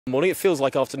Morning. It feels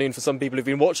like afternoon for some people who've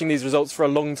been watching these results for a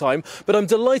long time, but I'm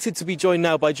delighted to be joined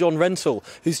now by John Rentoul,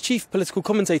 who's chief political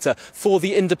commentator for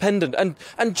The Independent.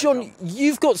 And John,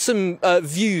 you've got some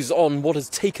views on what has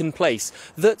taken place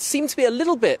that seem to be a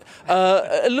little bit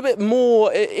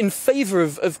more in favour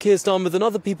of Keir Starmer than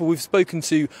other people we've spoken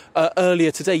to earlier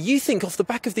today. You think off the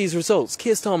back of these results,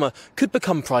 Keir Starmer could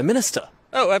become Prime Minister?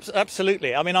 Oh,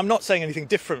 absolutely. I mean, I'm not saying anything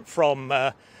different from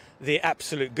the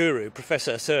absolute guru,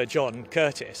 Professor Sir John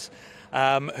Curtis,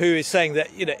 who is saying that,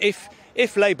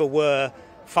 if Labour were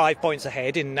 5 points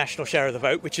ahead in national share of the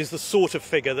vote, which is the sort of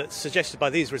figure that's suggested by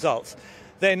these results,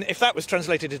 then if that was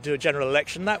translated into a general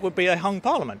election, that would be a hung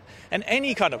parliament. And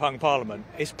any kind of hung parliament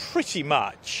is pretty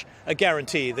much a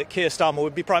guarantee that Keir Starmer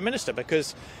would be Prime Minister,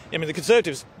 because, the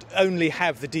Conservatives only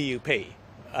have the DUP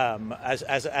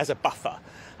as a buffer.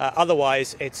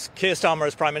 Otherwise, it's Keir Starmer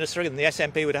as Prime Minister, and the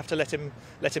SNP would have to let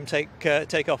him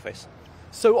take office.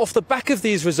 So, off the back of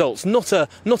these results, not a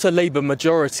Labour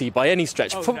majority by any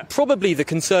stretch. No. Probably the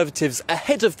Conservatives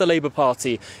ahead of the Labour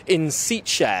Party in seat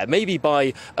share, maybe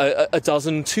by a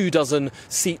dozen, 2 dozen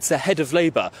seats ahead of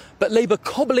Labour. But Labour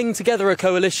cobbling together a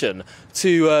coalition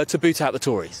to boot out the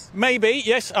Tories. Maybe,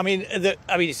 yes.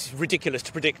 It's ridiculous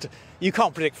to predict. You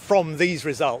can't predict from these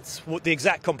results what the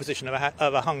exact composition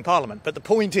of a hung parliament. But the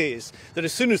point is that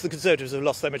as soon as the Conservatives have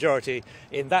lost their majority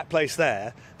in that place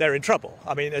there, they're in trouble.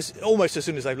 Almost as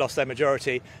soon as they've lost their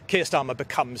majority, Keir Starmer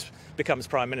becomes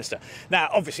Prime Minister. Now,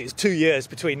 obviously, it's 2 years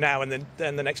between now and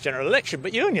the next general election,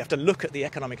 but you only have to look at the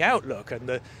economic outlook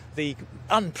and the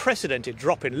unprecedented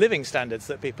drop in living standards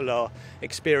that people are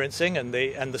experiencing and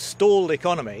the stalled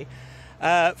economy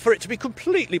for it to be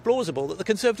completely plausible that the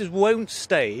Conservatives won't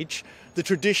stage the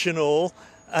traditional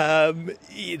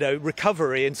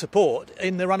recovery and support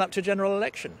in the run-up to general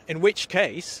election, in which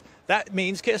case that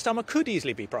means Keir Starmer could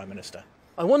easily be Prime Minister.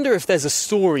 I wonder if there's a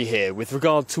story here with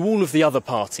regard to all of the other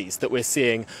parties that we're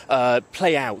seeing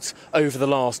play out over the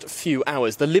last few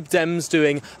hours. The Lib Dems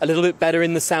doing a little bit better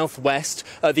in the southwest,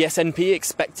 the SNP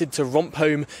expected to romp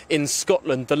home in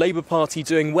Scotland, the Labour Party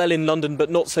doing well in London but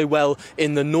not so well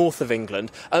in the north of England.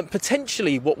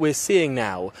 Potentially what we're seeing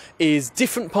now is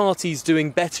different parties doing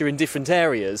better in different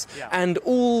areas, and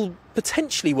all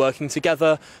potentially working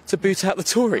together to boot out the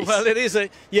Tories. Well, it is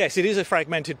a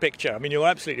fragmented picture. You're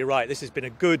absolutely right. This has been a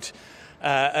good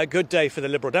day for the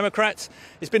Liberal Democrats.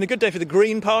 It's been a good day for the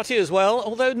Green Party as well,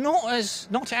 although not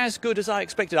as good as I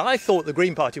expected. I thought the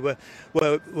Green Party were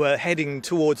heading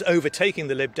towards overtaking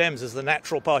the Lib Dems as the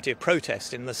natural party of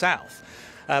protest in the south.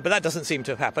 But that doesn't seem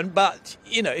to have happened. But,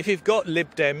 if you've got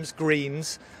Lib Dems,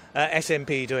 Greens,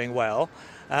 SNP doing well,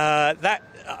 that,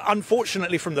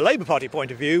 unfortunately, from the Labour Party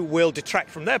point of view, will detract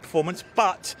from their performance,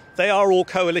 but they are all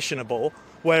coalitionable,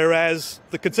 whereas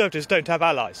the Conservatives don't have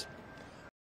allies.